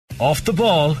Off the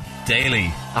Ball Daily.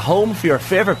 A home for your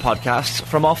favourite podcasts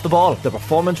from Off the Ball. The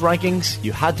performance rankings,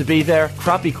 You Had to Be There,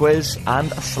 crappy quiz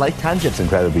and a slight tangent. It's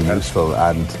incredibly useful,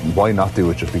 and why not do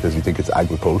it just because you think it's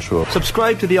agricultural?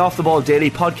 Subscribe to the Off the Ball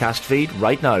Daily podcast feed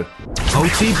right now.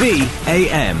 OTB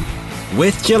AM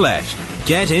with Gillette.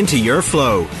 Get into your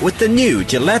flow with the new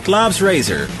Gillette Labs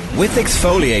Razor with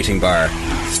exfoliating bar.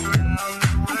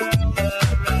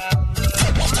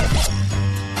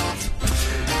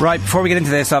 Right, before we get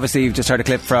into this, obviously you've just heard a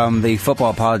clip from the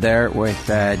Football Pod there with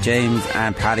James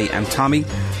and Paddy and Tommy.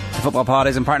 The Football Pod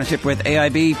is in partnership with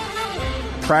AIB,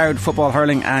 proud football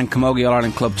hurling and Camogie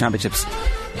All-Ireland Club Championships.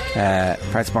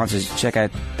 Proud sponsors. Check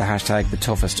out the hashtag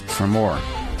 #TheToughest for more.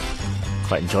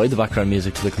 Quite enjoyed the background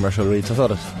music to the commercial reads. I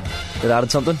thought it added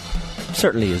something.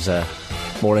 Certainly is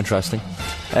more interesting.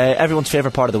 Everyone's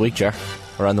favourite part of the week, Ger,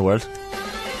 around the world,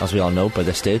 as we all know by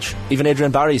this stage. Even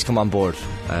Adrian Barry's come on board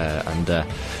and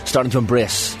starting to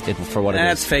embrace it for what it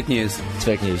is. It's fake news. It's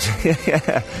fake news.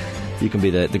 You can be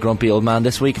the grumpy old man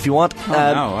this week if you want.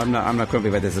 No, I'm not grumpy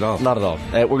about this at all. Not at all.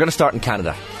 We're going to start in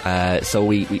Canada. So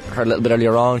we heard a little bit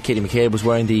earlier on, Katie McCabe was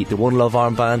wearing the One Love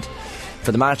armband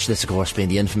for the match. This, of course, being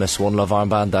the infamous One Love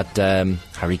armband that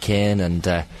Harry Kane and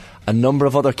a number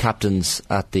of other captains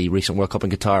at the recent World Cup in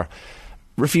Qatar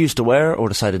refused to wear or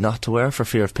decided not to wear for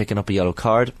fear of picking up a yellow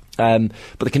card. But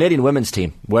the Canadian women's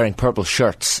team wearing purple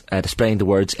shirts displaying the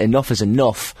words "Enough is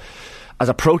enough" as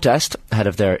a protest ahead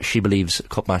of their She Believes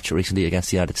Cup match recently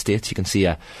against the United States. You can see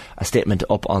a statement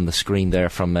up on the screen there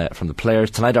from the players.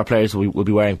 Tonight our players will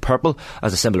be wearing purple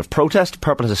as a symbol of protest.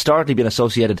 Purple has historically been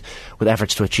associated with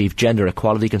efforts to achieve gender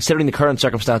equality. Considering the current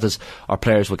circumstances, our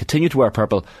players will continue to wear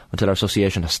purple until our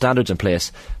association has standards in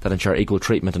place that ensure equal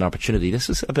treatment and opportunity. This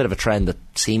is a bit of a trend that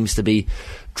seems to be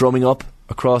drumming up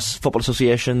across football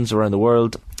associations around the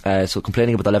world. So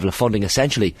complaining about the level of funding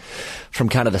essentially from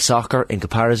Canada Soccer in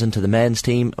comparison to the men's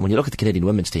team. And when you look at the Canadian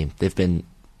women's team, they've been,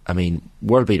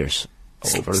 world beaters.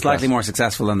 Slightly more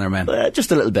successful than their men.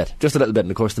 Just a little bit.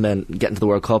 And of course the men getting to the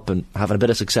World Cup and having a bit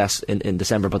of success in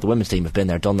December, but the women's team have been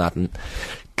there, done that, and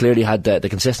clearly had the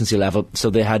consistency level. So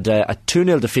they had a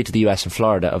 2-0 defeat to the US and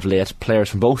Florida of late. Players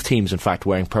from both teams in fact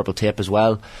wearing purple tape as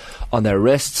well on their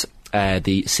wrists.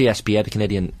 The CSPA, the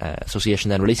Canadian Association,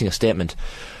 then releasing a statement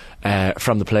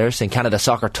from the players saying Canada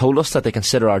Soccer told us that they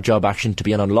consider our job action to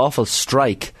be an unlawful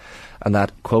strike, and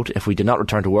that, quote, if we did not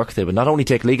return to work they would not only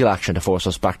take legal action to force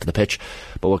us back to the pitch,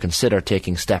 but will consider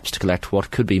taking steps to collect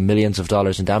what could be millions of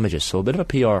dollars in damages. So a bit of a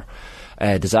PR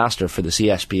disaster for the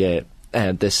CSPA.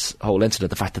 This whole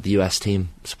incident, the fact that the US team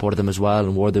supported them as well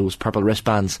and wore those purple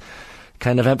wristbands,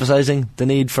 kind of emphasising the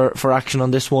need for action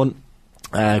on this one.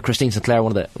 Christine Sinclair,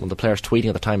 one of the players, tweeting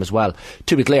at the time as well,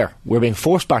 to be clear, we're being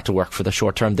forced back to work for the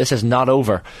short term. This is not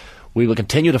over. We will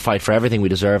continue to fight for everything we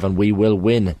deserve and we will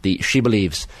win. The She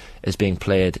Believes is being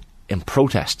played in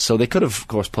protest. So they could have, of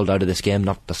course, pulled out of this game,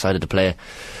 decided not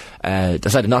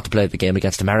to play the game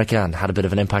against America, and had a bit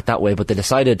of an impact that way, but they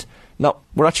decided, no,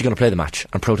 we're actually going to play the match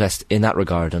and protest in that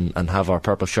regard and have our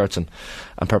purple shirts and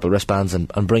purple wristbands and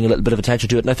bring a little bit of attention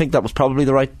to it. And I think that was probably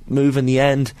the right move in the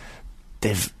end.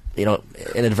 They've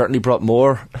inadvertently brought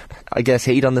more, I guess,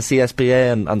 heat on the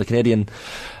CSPA and the Canadian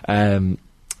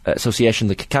Association,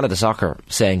 the Canada Soccer,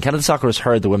 saying Canada Soccer has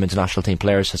heard the women's national team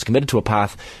players, has committed to a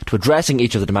path to addressing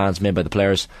each of the demands made by the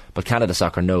players, but Canada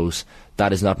Soccer knows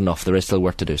that is not enough. There is still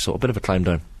work to do. So a bit of a climb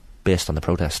down based on the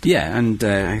protest. Yeah, and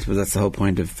I suppose that's the whole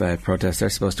point of protests. They're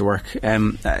supposed to work.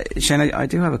 Shane, I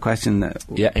do have a question.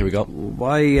 Yeah, here we go.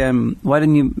 Why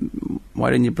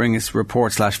didn't you bring us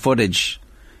report / footage?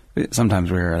 Sometimes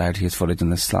we're allowed to use footage in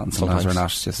this slot and sometimes we're not.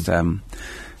 Just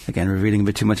again, revealing a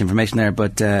bit too much information there,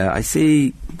 but I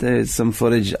see there's some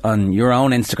footage on your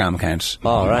own Instagram account.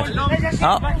 Oh, right.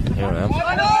 Here I am.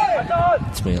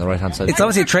 It's me on the right hand side. It's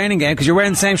obviously a training game because you're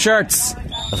wearing the same shirts.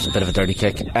 That's a bit of a dirty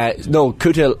kick. No,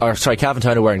 Cavan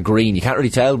Town are wearing green. You can't really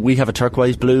tell. We have a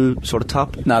turquoise blue sort of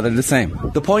top. No, they're the same.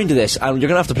 The point of this, and you're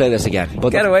going to have to play this again, but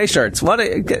getaway shirts.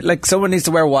 Like someone needs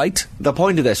to wear white. The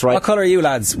point of this, right? What colour are you,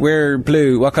 lads? We're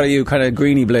blue. What colour are you? Kind of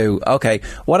greeny blue. Okay.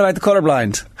 What about the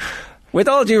colourblind? With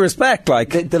all due respect,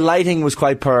 like the lighting was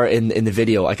quite poor in the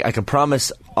video. I can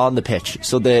promise on the pitch.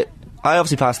 So I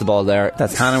obviously passed the ball there.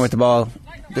 That's Hannah with the ball,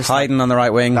 hiding on the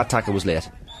right wing. That tackle was late.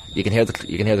 You can hear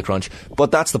the crunch.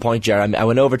 But that's the point, Jerry. I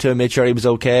went over to him, made sure he was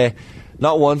okay.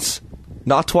 Not once,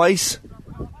 not twice.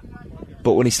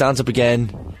 But when he stands up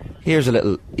again, here's a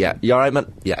little, yeah, you alright,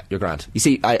 man? Yeah, you're grand. You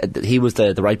see, he was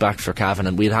the right back for Cavan,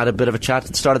 and we'd had a bit of a chat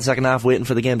at the start of the second half, waiting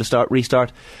for the game to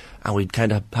restart. and we'd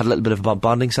kind of had a little bit of a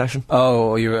bonding session.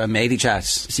 Oh, you're a matey chat.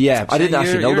 So, yeah, I didn't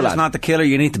actually know you're the just lad. not the killer.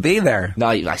 You need to be there. No,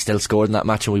 I still scored in that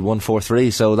match and we won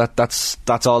 4-3, so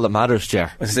that's all that matters,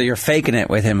 Ger. So you're faking it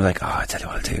with him, like, I tell you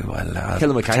what I'll do. I'll Kill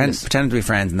him with kindness. pretend to be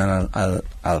friends, and then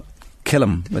I'll kill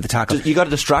him with the tackle. You got to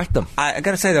distract them. I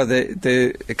got to say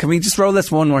though, can we just roll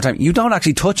this one more time? You don't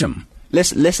actually touch him.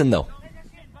 Listen though.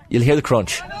 You'll hear the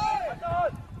crunch.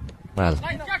 Well,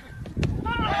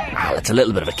 it's a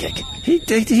little bit of a kick. He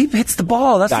hits the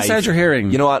ball. That's the sound you're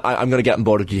hearing. You know what? I'm going to get on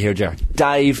board with you here, Ger. He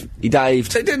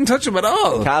dived. They didn't touch him at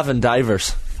all. Cavan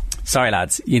divers. Sorry,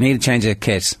 lads. You need to change a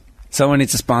kit. Someone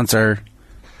needs to sponsor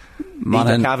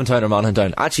Either Cavan Town or Monaghan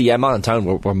Town. Actually, yeah, Monaghan Town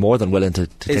we're more than willing to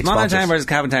take It's Monaghan sponsors. Town versus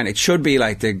Cavan Town. It should be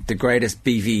like the greatest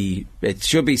BV. It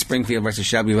should be Springfield versus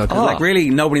Shelbyville. Because like really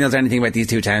nobody knows anything about these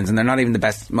two towns, and they're not even the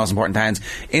best, most important towns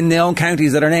in their own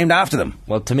counties that are named after them.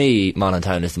 Well, to me, Monaghan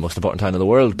Town is the most important town in the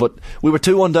world. But we were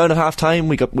 2-1 down at half time.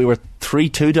 We were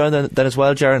 3-2 down then as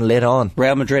well, Jaron, late on.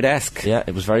 Real Madrid-esque. Yeah,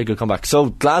 it was a very good comeback. So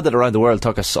glad that Around the World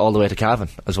took us all the way to Cavan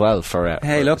as well for.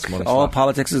 Hey, for look, this morning's all slot.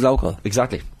 politics is local.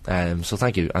 Exactly. So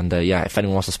thank you. And yeah, if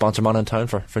anyone wants to sponsor Monaghan Town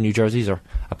for new jerseys or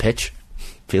a pitch,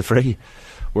 feel free.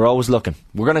 We're always looking.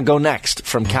 We're going to go next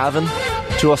from Cavan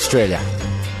to Australia.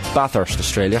 Bathurst,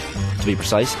 Australia, to be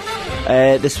precise.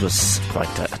 This was quite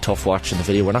a tough watch in the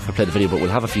video. We're not going to play the video, but we'll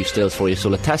have a few stills for you. So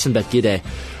Letesenbet Gide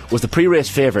was the pre-race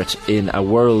favourite in a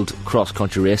world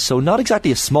cross-country race. So not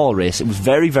exactly a small race. It was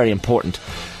very, very important.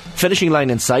 Finishing line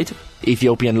in sight.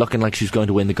 Ethiopian looking like she's going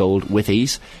to win the gold with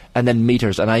ease. And then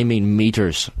metres, and I mean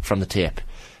metres from the tape.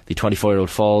 The 24-year-old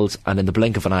falls, and in the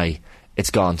blink of an eye, it's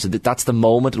gone. So that's the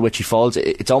moment at which she falls.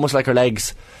 It's almost like her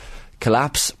legs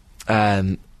collapse.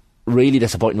 Really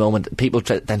disappointing moment. People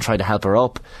then try to help her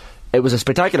up. It was a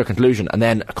spectacular conclusion, and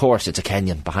then of course it's a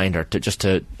Kenyan behind her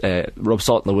to rub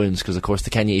salt in the wounds, because of course the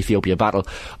Kenya-Ethiopia battle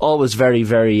always very,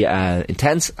 very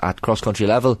intense at cross-country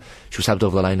level. She was helped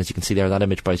over the line, as you can see there, that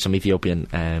image, by some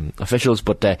Ethiopian officials,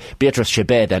 but Beatrice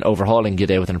Chebet then overhauling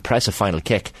Gide with an impressive final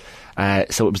kick.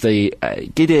 So it was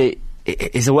Gide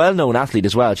is a well-known athlete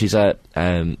as well. She's a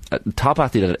top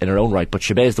athlete in her own right, but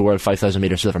Chebet is the world 5,000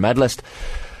 metre silver medalist.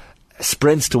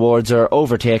 Sprints towards her,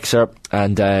 overtakes her,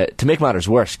 and to make matters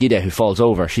worse, Gide, who falls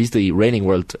over, she's the reigning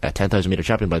world 10,000 metre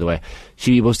champion, by the way,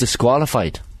 she was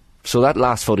disqualified. So that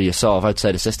last photo you saw of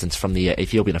outside assistance from the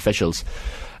Ethiopian officials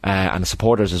and the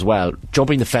supporters as well,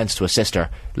 jumping the fence to assist her,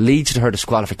 leads to her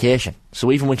disqualification.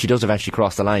 So even when she does eventually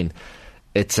cross the line,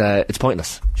 it's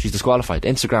pointless. She's disqualified.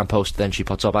 Instagram post then she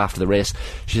puts up after the race.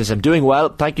 She says, "I'm doing well.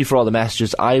 Thank you for all the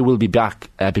messages. I will be back.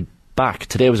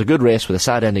 Today was a good race with a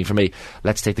sad ending for me.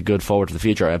 Let's take the good forward to the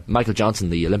future." Michael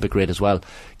Johnson, the Olympic great as well,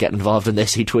 getting involved in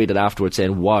this. He tweeted afterwards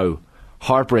saying, "Wow,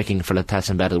 heartbreaking for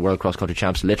Letesenbet, the world cross country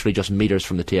champs, literally just metres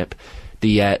from the tape."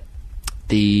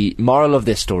 The moral of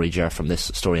this story, Ger, from this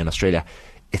story in Australia,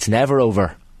 it's never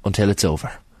over until it's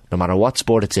over. No matter what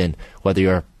sport it's in, whether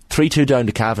you're 3-2 down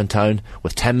to Cavan Town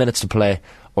with 10 minutes to play,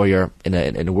 or you're in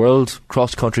a world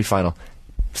cross country final,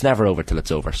 it's never over till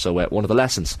it's over. So one of the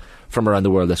lessons from Around the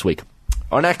World this week.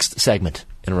 Our next segment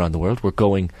in Around the World, we're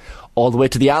going all the way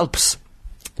to the Alps.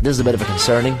 This is a bit of a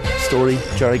concerning story,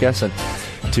 Jerry, I guess, and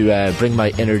to bring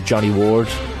my inner Johnny Ward,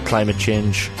 climate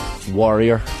change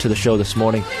warrior, to the show this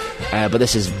morning. But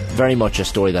this is very much a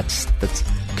story that's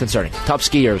concerning. Top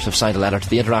skiers have signed a letter to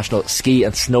the International Ski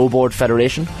and Snowboard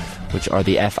Federation, which are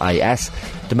the FIS,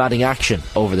 demanding action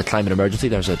over the climate emergency.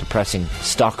 There's a depressing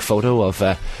stock photo of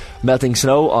melting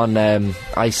snow on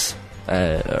ice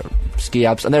ski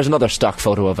Alps, and there's another stock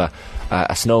photo of a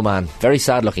snowman, very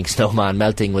sad looking snowman,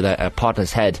 melting with a pot in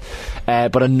his head.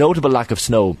 But a notable lack of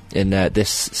snow in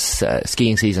this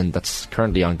skiing season that's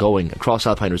currently ongoing across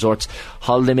alpine resorts.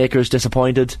 Holidaymakers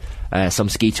disappointed. Some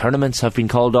ski tournaments have been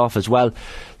called off as well.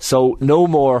 So no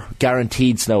more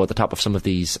guaranteed snow at the top of some of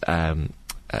these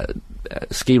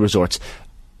ski resorts.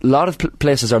 A lot of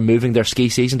places are moving their ski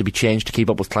season to be changed to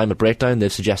keep up with climate breakdown.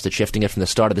 They've suggested shifting it from the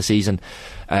start of the season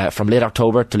from late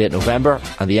October to late November,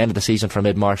 and the end of the season from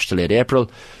mid-March to late April.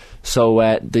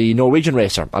 So the Norwegian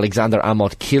racer Alexander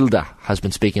Amott Kilde has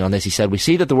been speaking on this. He said, "We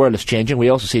see that the world is changing. We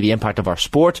also see the impact of our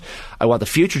sport. I want the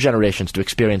future generations to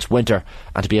experience winter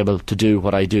and to be able to do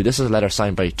what I do." This is a letter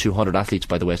signed by 200 athletes,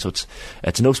 by the way, so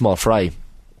it's no small fry.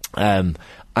 And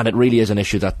it really is an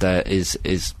issue that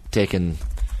is taking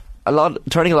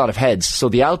turning a lot of heads. So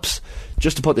the Alps,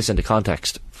 just to put this into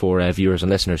context for viewers and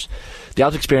listeners, the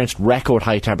Alps experienced record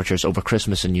high temperatures over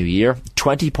Christmas and New Year,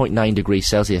 20.9 degrees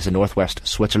Celsius in northwest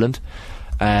Switzerland.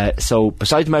 So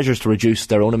besides measures to reduce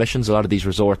their own emissions, a lot of these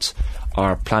resorts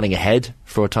are planning ahead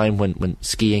for a time when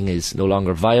skiing is no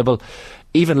longer viable.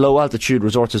 Even low altitude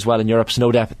resorts as well in Europe,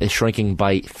 snow depth is shrinking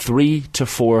by 3 to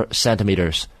 4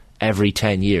 centimetres every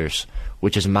 10 years,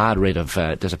 which is a mad rate of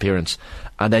disappearance.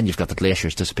 And then you've got the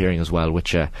glaciers disappearing as well,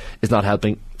 which is not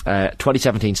helping.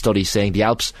 2017 studies saying the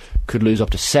Alps could lose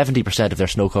up to 70% of their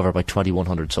snow cover by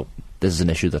 2100. So this is an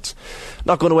issue that's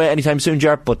not going away anytime soon,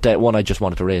 Ger, but one I just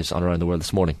wanted to raise on Around the World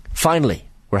this morning. Finally,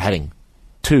 we're heading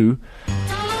to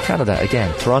Canada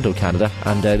again, Toronto, Canada,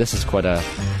 and this is quite a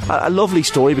lovely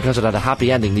story because it had a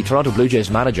happy ending. The Toronto Blue Jays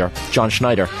manager, John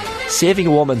Schneider, saving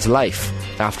a woman's life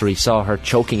after he saw her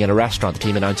choking in a restaurant, the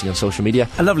team announcing on social media.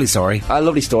 A lovely story. A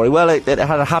lovely story. Well, it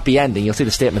had a happy ending. You'll see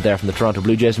the statement there from the Toronto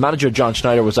Blue Jays. Manager John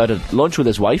Schneider was out at lunch with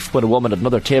his wife when a woman at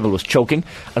another table was choking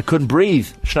and couldn't breathe.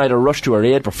 Schneider rushed to her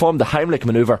aid, performed the Heimlich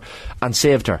manoeuvre and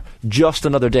saved her. Just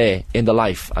another day in the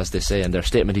life, as they say in their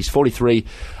statement. He's 43,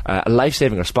 a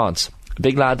life-saving response.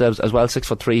 Big lad as well,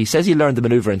 6'3". He says he learned the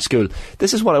manoeuvre in school.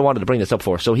 This is what I wanted to bring this up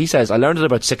for. So he says, I learned it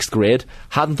about 6th grade,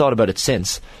 hadn't thought about it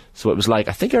since. So it was like,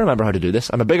 I think I remember how to do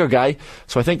this. I'm a bigger guy,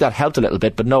 so I think that helped a little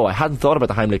bit. But no, I hadn't thought about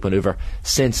the Heimlich manoeuvre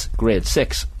since grade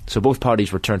 6. So both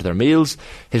parties returned to their meals.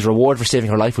 His reward for saving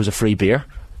her life was a free beer.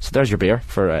 So there's your beer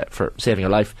for saving her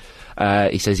life.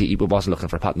 He says he wasn't looking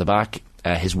for a pat on the back.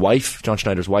 His wife, John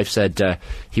Schneider's wife, said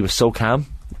he was so calm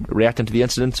reacting to the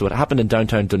incident. So it happened in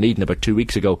downtown Dunedin about 2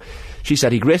 weeks ago. She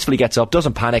said he gracefully gets up,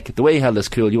 doesn't panic. The way he held his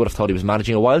cool, you would have thought he was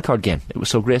managing a wildcard game. It was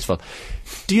so graceful.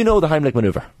 Do you know the Heimlich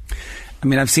manoeuvre? I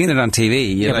mean, I've seen it on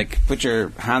TV. You put your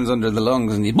hands under the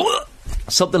lungs and you...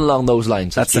 Something along those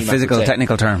lines. That's the physical,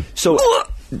 technical term. So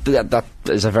that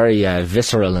is a very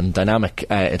visceral and dynamic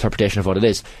interpretation of what it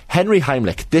is. Henry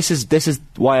Heimlich. This is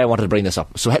why I wanted to bring this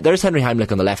up. So there's Henry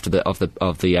Heimlich on the left of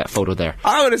the photo there.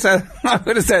 I would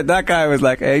have said that guy was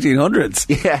like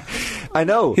 1800s. Yeah, I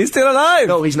know. He's still alive.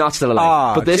 No, he's not still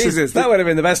alive. Oh, but that would have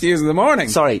been the best news of the morning.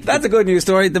 Sorry, that's a good news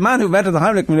story. The man who invented the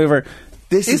Heimlich manoeuvre.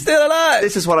 He's still alive.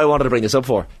 This is what I wanted to bring this up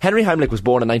for. Henry Heimlich was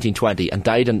born in 1920 and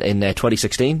died in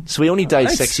 2016. So he only died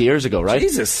 6 years ago, right?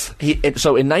 Jesus.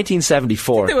 So in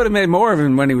 1974... I think they would have made more of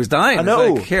him when he was dying. I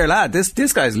know. Like, here, lad,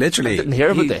 this guy's literally... I didn't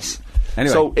hear about this.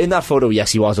 Anyway. So in that photo,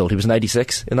 yes, he was old. He was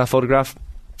 96 in that photograph.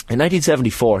 In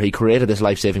 1974, he created this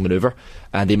life-saving manoeuvre,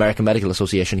 and the American Medical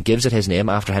Association gives it his name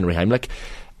after Henry Heimlich.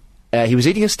 He was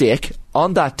eating a steak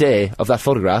on that day of that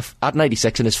photograph at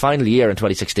 96 in his final year in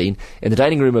 2016 in the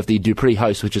dining room of the Dupree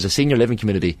House, which is a senior living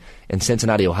community in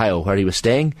Cincinnati, Ohio, where he was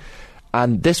staying.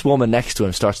 And this woman next to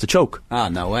him starts to choke. Ah,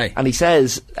 no way. And he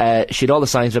says she had all the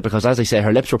signs of it because, as I say,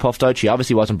 her lips were puffed out. She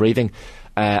obviously wasn't breathing.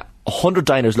 100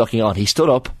 diners looking on. He stood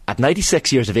up at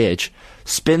 96 years of age,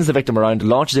 spins the victim around,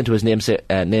 launches into his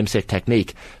namesake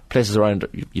technique, places around,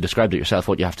 you described it yourself,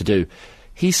 what you have to do.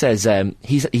 He says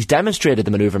he's demonstrated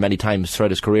the manoeuvre many times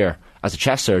throughout his career as a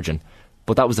chest surgeon,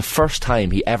 but that was the first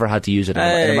time he ever had to use it in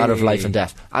a matter of life and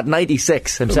death. At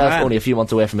 96, himself only a few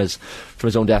months away from his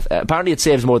own death. Apparently it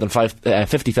saves more than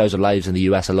 50,000 lives in the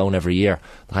US alone every year,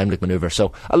 the Heimlich manoeuvre.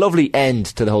 So a lovely end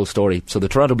to the whole story. So the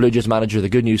Toronto Blue Jays manager, the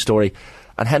good news story,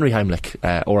 and Henry Heimlich,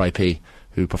 RIP,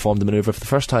 who performed the manoeuvre for the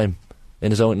first time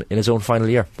in his own final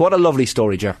year. What a lovely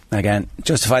story, Ger. Again,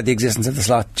 justified the existence of the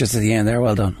slot just at the end there.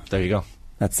 Well done. There you go.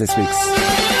 That's this week's.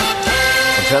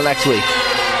 Until next week.